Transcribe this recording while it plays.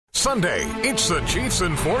Sunday, it's the Chiefs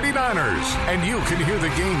and 49ers, and you can hear the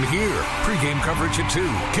game here. Pre-game coverage at 2,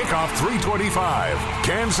 kickoff 3:25.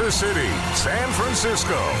 Kansas City, San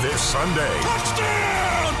Francisco, this Sunday.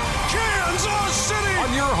 Touchdown, Kansas City!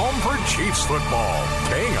 On your home for Chiefs football,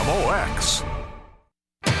 KMOX.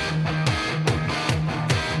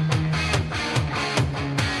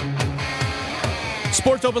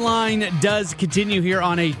 Sports Open Line does continue here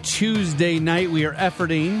on a Tuesday night. We are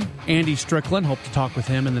efforting Andy Strickland. Hope to talk with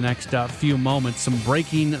him in the next few moments. Some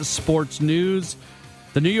breaking sports news.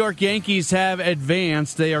 The New York Yankees have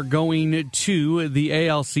advanced. They are going to the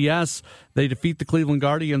ALCS. They defeat the Cleveland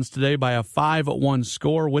Guardians today by a 5-1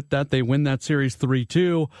 score. With that, they win that series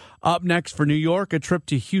 3-2. Up next for New York, a trip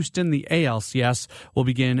to Houston. The ALCS will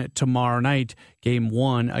begin tomorrow night. Game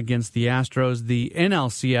 1 against the Astros. The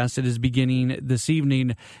NLCS, it is beginning this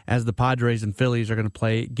evening as the Padres and Phillies are going to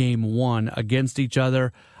play Game 1 against each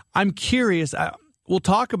other. I'm curious. We'll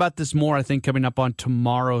talk about this more, I think, coming up on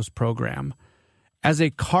tomorrow's program. As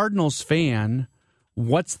a Cardinals fan,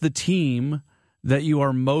 what's the team that you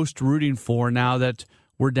are most rooting for now that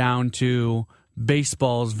we're down to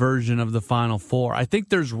baseball's version of the Final Four? I think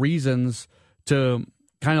there's reasons to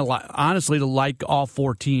kind of honestly to like all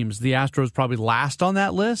four teams. The Astros probably last on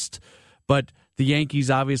that list, but the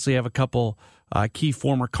Yankees obviously have a couple key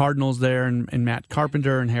former Cardinals there, and Matt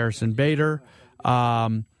Carpenter and Harrison Bader.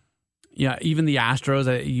 Yeah, even the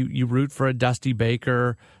Astros, you root for a Dusty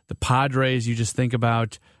Baker. The Padres, you just think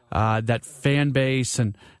about that fan base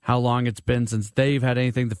and how long it's been since they've had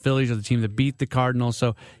anything. The Phillies are the team that beat the Cardinals.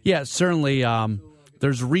 So, yeah, certainly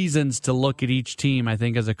there's reasons to look at each team, I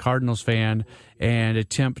think, as a Cardinals fan and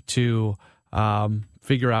attempt to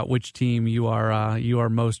figure out which team you are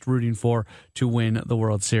most rooting for to win the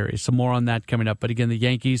World Series. So more on that coming up. But again, the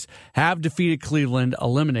Yankees have defeated Cleveland,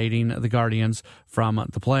 eliminating the Guardians from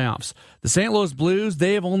the playoffs. The St. Louis Blues,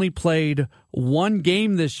 they have only played one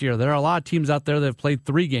game this year. There are a lot of teams out there that have played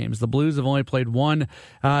 3 games. The Blues have only played 1.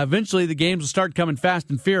 Eventually, the games will start coming fast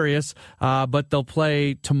and furious, but they'll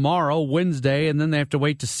play tomorrow, Wednesday, and then they have to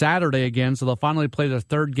wait to Saturday again. So they'll finally play their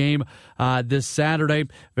 3rd game this Saturday.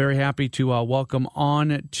 Very happy to welcome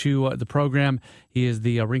on to the program. He is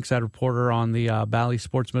the ringside reporter on the Bally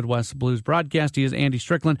Sports Midwest Blues broadcast. He is Andy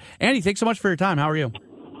Strickland. Andy, thanks so much for your time. How are you?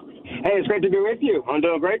 Hey, it's great to be with you. I'm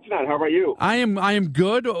doing great tonight. How about you? I am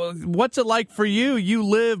good. What's it like for you? You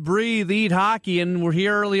live, breathe, eat hockey, and we're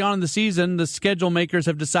here early on in the season. The schedule makers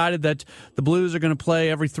have decided that the Blues are going to play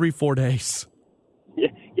every 3-4 days.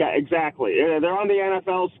 Yeah, exactly. They're on the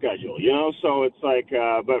NFL schedule, so it's like,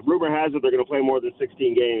 but rumor has it they're going to play more than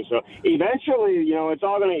 16 games. So eventually, it's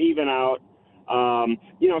all going to even out.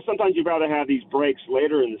 Sometimes you'd rather have these breaks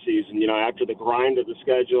later in the season, after the grind of the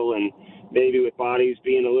schedule and maybe with bodies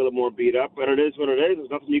being a little more beat up, but it is what it is. There's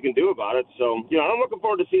nothing you can do about it. So, I'm looking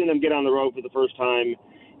forward to seeing them get on the road for the first time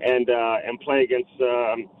and play against,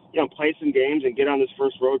 play some games and get on this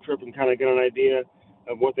first road trip and kind of get an idea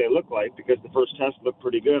of what they look like, because the first test looked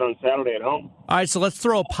pretty good on Saturday at home. All right, so let's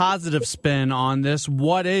throw a positive spin on this.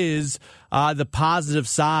 What is the positive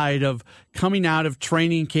side of coming out of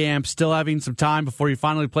training camp, still having some time before you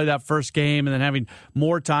finally play that first game, and then having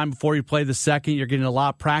more time before you play the second? You're getting a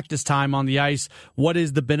lot of practice time on the ice. What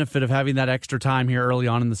is the benefit of having that extra time here early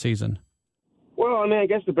on in the season? Well, I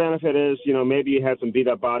guess the benefit is, maybe you had some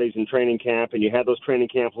beat-up bodies in training camp, and you had those training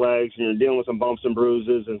camp legs, and you're dealing with some bumps and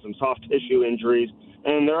bruises and some soft tissue injuries.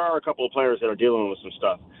 And there are a couple of players that are dealing with some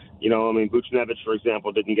stuff. Buchnevich, for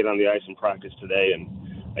example, didn't get on the ice in practice today. And,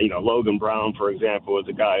 Logan Brown, for example, is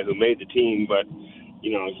a guy who made the team, but,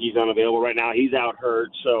 he's unavailable right now. He's out hurt.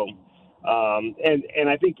 So, and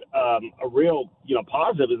I think a real,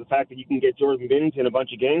 positive is the fact that you can get Jordan Binnington a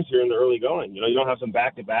bunch of games here in the early going. You don't have some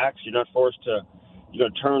back-to-backs. You're not forced to,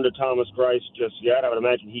 turn to Thomas Greiss just yet. I would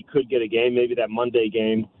imagine he could get a game, maybe that Monday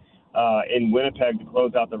game in Winnipeg to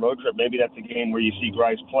close out the road trip. Maybe that's a game where you see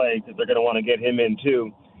Greiss play because they're going to want to get him in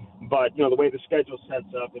too. But, the way the schedule sets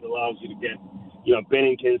up, it allows you to get,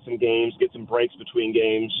 Binnington some games, get some breaks between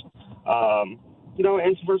games.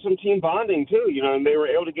 And for some team bonding too, and they were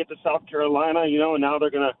able to get to South Carolina, and now they're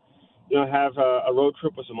going to, have a road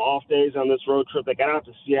trip with some off days on this road trip. They got out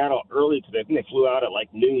to Seattle early today. I think they flew out at like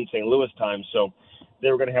noon St. Louis time. So they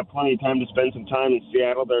were going to have plenty of time to spend some time in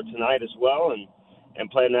Seattle there tonight as well and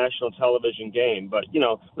play a national television game. But,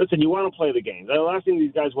 listen, you want to play the games. The last thing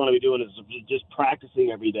these guys want to be doing is just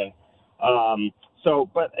practicing every day.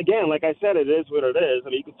 But again, like I said, it is what it is.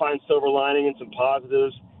 You can find silver lining and some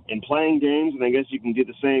positives in playing games, and I guess you can do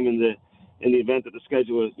the same in the event that the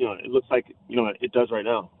schedule is, it looks like, it does right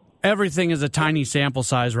now. Everything is a tiny sample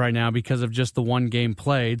size right now because of just the one game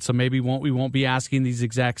played. So maybe we won't be asking these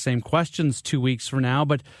exact same questions 2 weeks from now.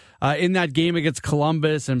 But in that game against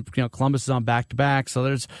Columbus, and Columbus is on back-to-back,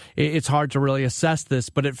 so it's hard to really assess this.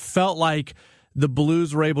 But it felt like the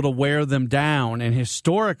Blues were able to wear them down. And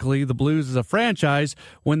historically, the Blues as a franchise,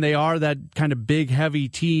 when they are that kind of big, heavy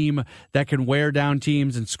team that can wear down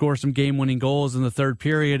teams and score some game-winning goals in the third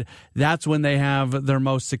period, that's when they have their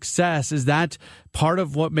most success. Is that part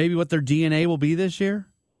of what their DNA will be this year?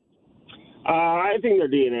 I think their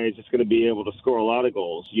DNA is just going to be able to score a lot of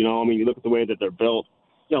goals. You look at the way that they're built.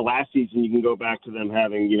 Last season, you can go back to them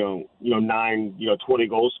having, 9, 20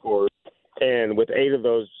 goal scorers. And with 8 of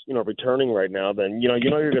those, returning right now, then, you're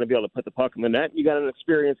going to be able to put the puck in the net. You got an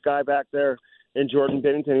experienced guy back there in Jordan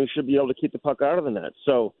Binnington who should be able to keep the puck out of the net.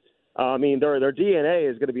 So, their DNA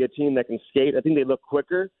is going to be a team that can skate. I think they look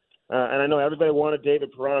quicker. And I know everybody wanted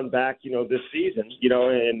David Perron back, this season,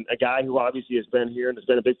 and a guy who obviously has been here and has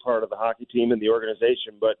been a big part of the hockey team and the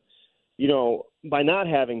organization. But, by not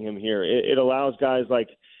having him here, it allows guys like,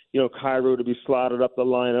 Kyrou to be slotted up the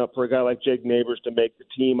lineup, for a guy like Jake Neighbors to make the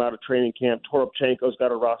team out of training camp. Toropchenko's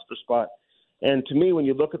got a roster spot. And to me, when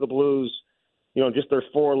you look at the Blues, just their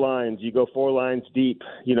 4 lines, you go 4 lines deep,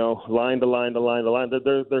 line to line to line to line.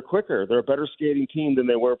 They're quicker. They're a better skating team than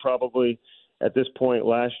they were probably at this point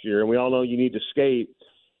last year. And we all know you need to skate.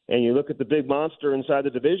 And you look at the big monster inside the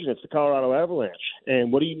division, it's the Colorado Avalanche.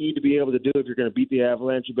 And what do you need to be able to do if you're going to beat the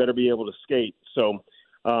Avalanche? You better be able to skate. So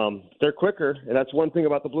they're quicker, and that's one thing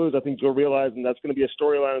about the Blues I think you'll realize, and that's going to be a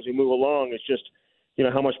storyline as we move along. It's just,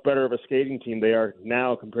 how much better of a skating team they are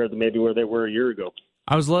now compared to maybe where they were a year ago.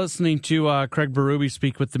 I was listening to Craig Berube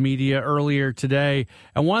speak with the media earlier today,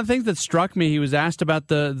 and one of the things that struck me, he was asked about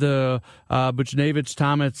the Buchnevich,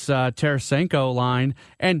 Thomas, Tarasenko line,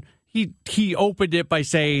 and he opened it by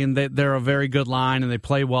saying that they're a very good line and they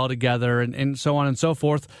play well together and so on and so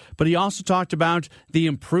forth. But he also talked about the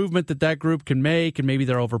improvement that group can make, and maybe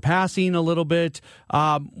they're overpassing a little bit.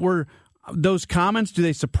 Were those comments, do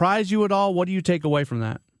they surprise you at all? What do you take away from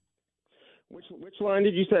that? Which line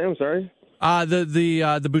did you say? I'm sorry.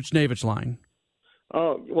 The Buchnevich line.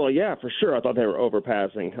 Oh, well, yeah, for sure. I thought they were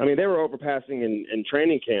overpassing. They were overpassing in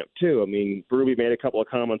training camp, too. Berube made a couple of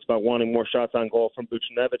comments about wanting more shots on goal from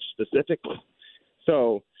Buchnevich specifically.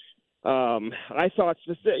 So I thought,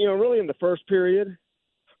 really in the first period,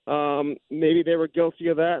 maybe they were guilty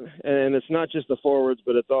of that. And it's not just the forwards,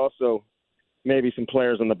 but it's also maybe some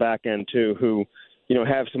players on the back end, too, who,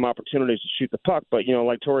 have some opportunities to shoot the puck. But,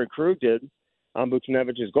 like Torrey Krug did on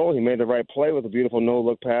Buchnevich's goal, he made the right play with a beautiful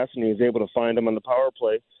no-look pass, and he was able to find him on the power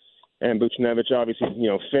play. And Buchnevich obviously,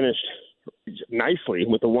 finished nicely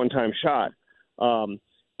with a one-time shot.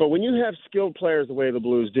 But when you have skilled players the way the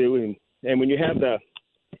Blues do, and when you have the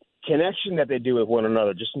connection that they do with one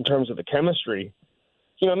another, just in terms of the chemistry,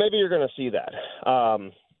 maybe you're going to see that.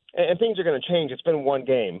 And things are going to change. It's been one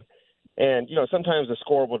game. And, sometimes the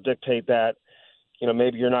score will dictate that.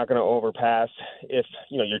 Maybe you're not going to overpass if,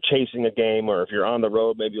 you're chasing a game, or if you're on the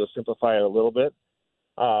road, maybe you'll simplify it a little bit.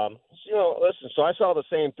 Listen, so I saw the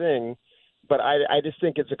same thing, but I just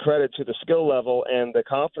think it's a credit to the skill level and the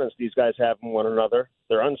confidence these guys have in one another.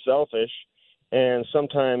 They're unselfish. And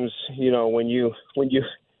sometimes, when you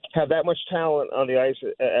have that much talent on the ice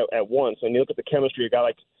at once, and you look at the chemistry a guy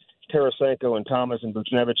like Tarasenko and Thomas and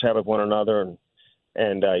Buchnevich have with one another, and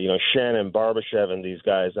Shen and Barbashev and these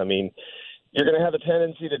guys, you're going to have a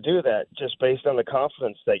tendency to do that just based on the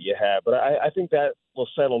confidence that you have. But I think that will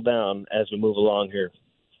settle down as we move along here.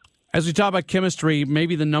 As we talk about chemistry,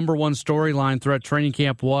 maybe the number one storyline throughout training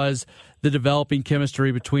camp was the developing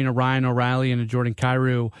chemistry between a Ryan O'Reilly and a Jordan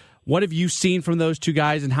Kyrou. What have you seen from those two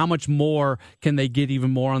guys, and how much more can they get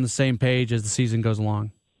even more on the same page as the season goes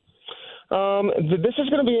along? This is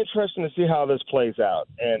going to be interesting to see how this plays out.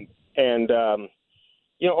 And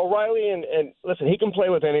O'Reilly, and listen, he can play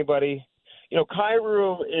with anybody.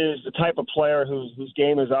 Kyrou is the type of player whose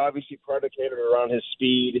game is obviously predicated around his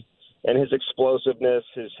speed and his explosiveness,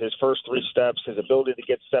 his first 3 steps, his ability to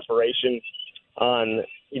get separation on,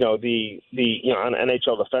 on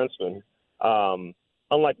NHL defensemen,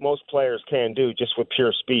 unlike most players can do just with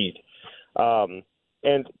pure speed.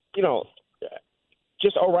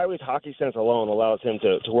 Just O'Reilly's hockey sense alone allows him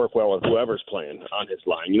to work well with whoever's playing on his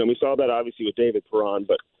line. We saw that obviously with David Perron,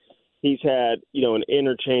 but he's had, an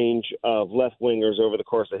interchange of left wingers over the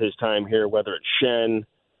course of his time here, whether it's Shen,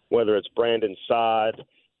 whether it's Brandon Saad.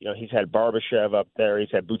 He's had Barbashev up there. He's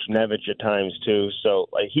had Buchnevich at times too. So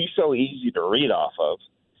he's so easy to read off of.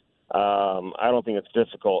 I don't think it's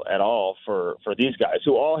difficult at all for these guys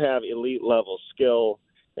who all have elite level skill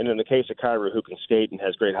and in the case of Kyrou, who can skate and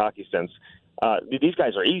has great hockey sense, these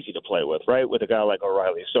guys are easy to play with, right, with a guy like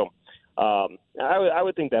O'Reilly. So I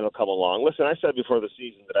would think that'll come along. Listen, I said before the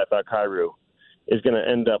season that I thought Kyrou is going to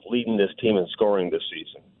end up leading this team in scoring this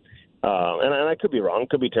season. And I could be wrong.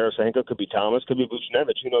 Could be Tarasenko, could be Thomas, could be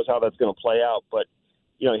Vucinovic. Who knows how that's going to play out. But,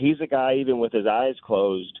 he's a guy, even with his eyes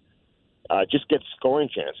closed, just gets scoring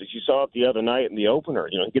chances. You saw it the other night in the opener.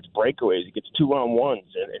 He gets breakaways. He gets 2-on-1s.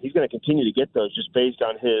 And he's going to continue to get those just based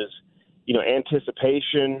on his,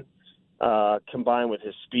 anticipation combined with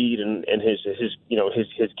his speed and his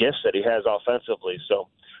gifts that he has offensively. So,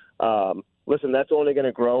 listen, that's only going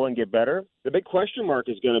to grow and get better. The big question mark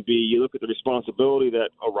is going to be, you look at the responsibility that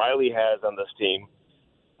O'Reilly has on this team,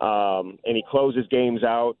 and he closes games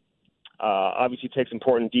out. Obviously takes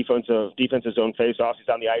important defensive zone faceoffs. He's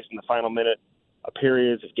on the ice in the final minute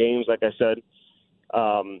periods of games, like I said.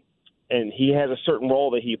 And he has a certain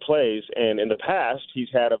role that he plays. And in the past, he's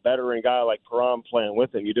had a veteran guy like Perron playing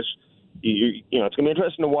with him. It's going to be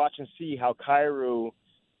interesting to watch and see how Kyrou,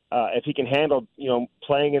 if he can handle,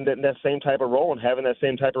 playing in that same type of role and having that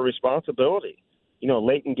same type of responsibility.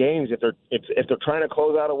 Late in games, if they're trying to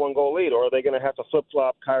close out a 1-goal lead, or are they going to have to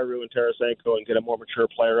flip-flop Kyrou and Tarasenko and get a more mature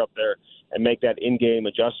player up there and make that in-game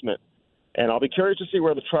adjustment? And I'll be curious to see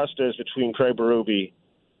where the trust is between Craig Berube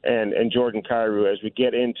and Jordan Kyrou as we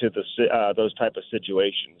get into those type of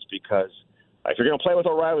situations, because if you're going to play with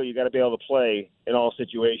O'Reilly, you got to be able to play in all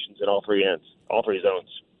situations in all three zones.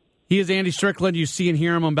 He is Andy Strickland. You see and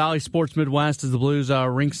hear him on Bally Sports Midwest as the Blues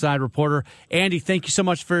rinkside reporter. Andy, thank you so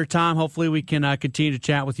much for your time. Hopefully we can continue to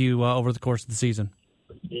chat with you over the course of the season.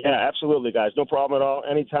 Yeah, absolutely, guys. No problem at all.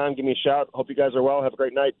 Anytime, give me a shout. Hope you guys are well. Have a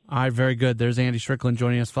great night. All right, very good. There's Andy Strickland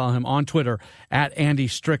joining us. Follow him on Twitter at Andy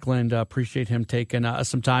Strickland. Appreciate him taking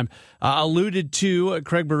some time. Alluded to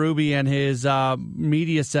Craig Berube and his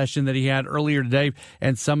media session that he had earlier today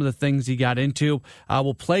and some of the things he got into.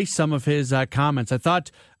 We'll play some of his comments. I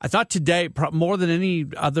thought today, more than any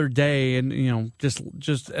other day, and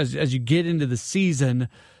just as you get into the season,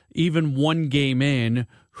 even one game in,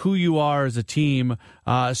 who you are as a team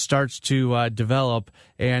starts to develop.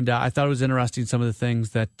 And I thought it was interesting, some of the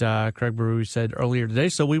things that Craig Berube said earlier today.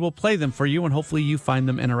 So we will play them for you, and hopefully you find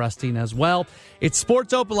them interesting as well. It's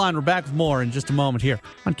Sports Open Line. We're back with more in just a moment here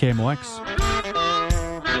on KMOX.